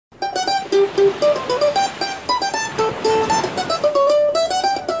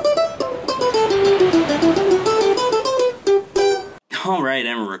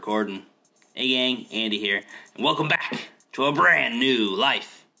recording. Hey gang, Andy here, and welcome back to a brand new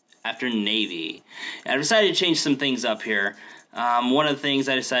Life After Navy. And I decided to change some things up here. One of the things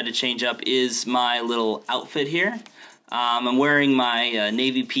I decided to change up is my little outfit here. I'm wearing my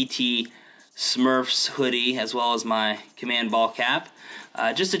Navy PT Smurfs hoodie as well as my command ball cap,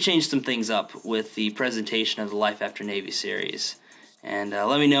 just to change some things up with the presentation of the Life After Navy series. And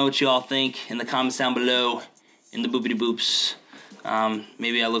let me know what you all think in the comments down below, in the boopity boops.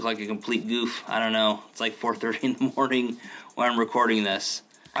 Maybe I look like a complete goof. I don't know. It's like 4:30 in the morning when I'm recording this.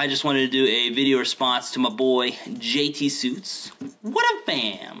 I just wanted to do a video response to my boy JT Suits. What up,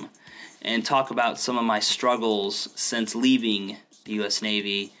 fam? And talk about some of my struggles since leaving the U.S.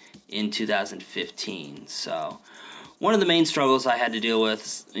 Navy in 2015. So, one of the main struggles I had to deal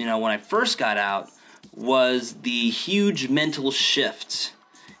with, when I first got out, was the huge mental shift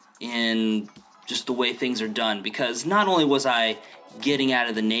in just the way things are done. Because not only was I getting out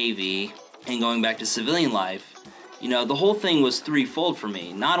of the Navy and going back to civilian life, the whole thing was threefold for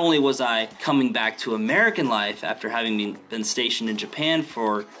me. Not only was I coming back to American life after having been stationed in Japan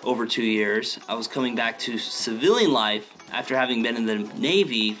for over 2 years, I was coming back to civilian life after having been in the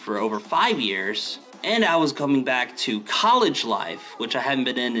Navy for over 5 years, and I was coming back to college life, which I haven't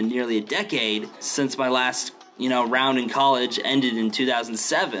been in nearly a decade since my last, round in college ended in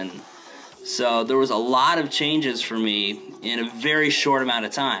 2007. So there was a lot of changes for me in a very short amount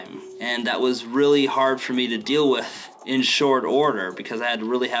of time, and that was really hard for me to deal with in short order because I had to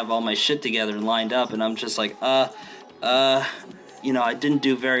really have all my shit together and lined up, and I'm just like, I didn't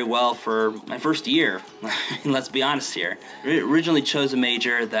do very well for my first year. Let's be honest here. I originally chose a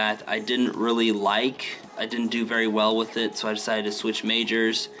major that I didn't really like. I didn't do very well with it, so I decided to switch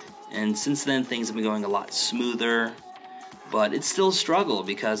majors, and since then things have been going a lot smoother. But it's still a struggle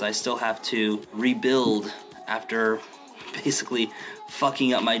because I still have to rebuild after basically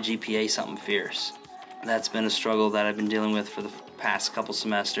fucking up my GPA something fierce. That's been a struggle that I've been dealing with for the past couple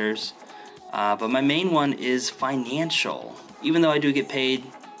semesters. But my main one is financial. Even though I do get paid,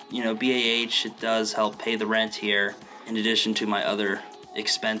 BAH, it does help pay the rent here in addition to my other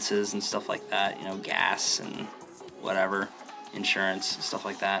expenses and stuff like that, gas and whatever, insurance, stuff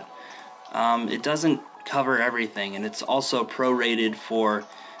like that. It doesn't cover everything, and it's also prorated for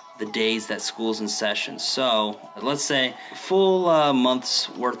the days that school's in session. So let's say a full month's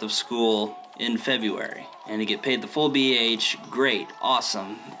worth of school in February, and you get paid the full BAH. Great,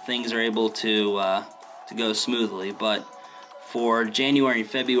 awesome, things are able to go smoothly. But for January and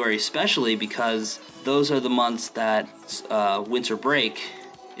February especially, because those are the months that winter break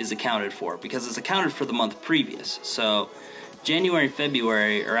is accounted for, because it's accounted for the month previous. So January and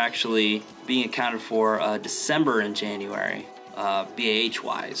February are actually being accounted for December and January,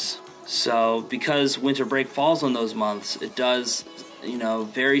 BAH-wise. So because winter break falls on those months, it does,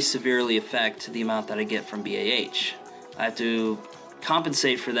 very severely affect the amount that I get from BAH. I have to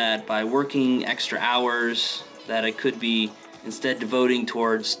compensate for that by working extra hours that I could be instead devoting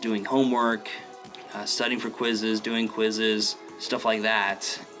towards doing homework, studying for quizzes, doing quizzes, stuff like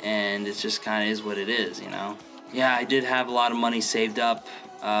that. And it just kind of is what it is, Yeah, I did have a lot of money saved up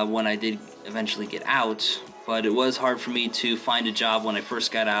when I did eventually get out, but it was hard for me to find a job when I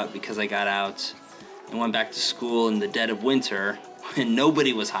first got out because I got out and went back to school in the dead of winter when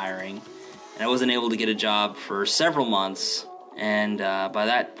nobody was hiring, and I wasn't able to get a job for several months, and by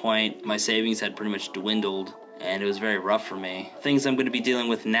that point my savings had pretty much dwindled, and it was very rough for me. Things I'm going to be dealing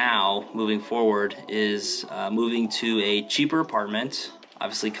with now moving forward is moving to a cheaper apartment,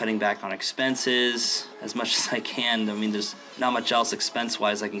 obviously cutting back on expenses as much as I can. I mean, there's not much else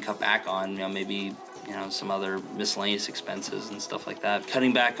expense-wise I can cut back on, maybe, some other miscellaneous expenses and stuff like that.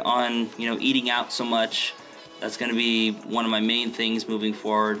 Cutting back on, eating out so much. That's going to be one of my main things moving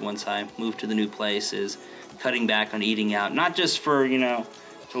forward once I move to the new place, is cutting back on eating out. Not just for, to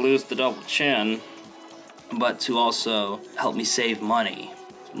lose the double chin, but to also help me save money.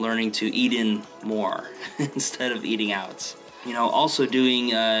 Learning to eat in more instead of eating out. Also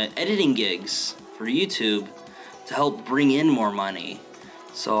doing editing gigs for YouTube to help bring in more money,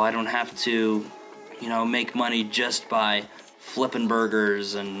 so I don't have to, make money just by flipping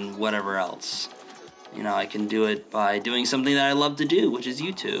burgers and whatever else. I can do it by doing something that I love to do, which is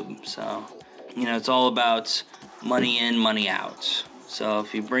YouTube. So, it's all about money in, money out. So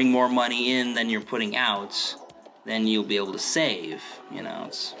if you bring more money in than you're putting out, then you'll be able to save.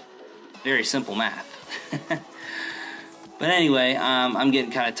 It's very simple math. But anyway, I'm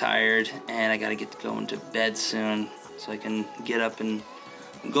getting kind of tired, and I gotta get going to bed soon so I can get up and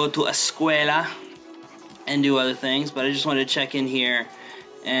go to escuela and do other things. But I just wanted to check in here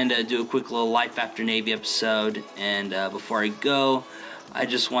and do a quick little Life After Navy episode. And before I go, I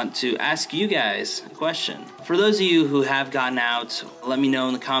just want to ask you guys a question. For those of you who have gotten out, let me know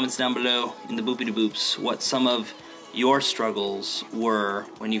in the comments down below in the boopity boops what some of your struggles were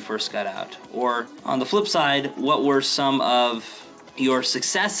when you first got out. Or on the flip side, what were some of your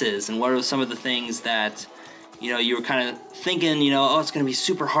successes and what are some of the things that, you know, you were kind of thinking, you know, oh, it's going to be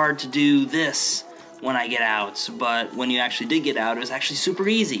super hard to do this when I get out, but when you actually did get out, it was actually super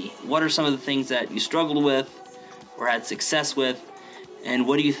easy. What are some of the things that you struggled with or had success with, and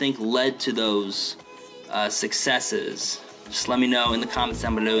what do you think led to those successes? Just let me know in the comments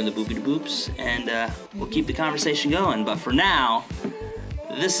down below in the boopity boops, and we'll keep the conversation going. But for now,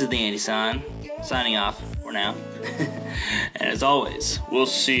 this is the TkyoSam, signing off for now. And as always, we'll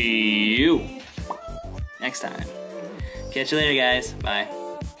see you next time. Catch you later, guys. Bye.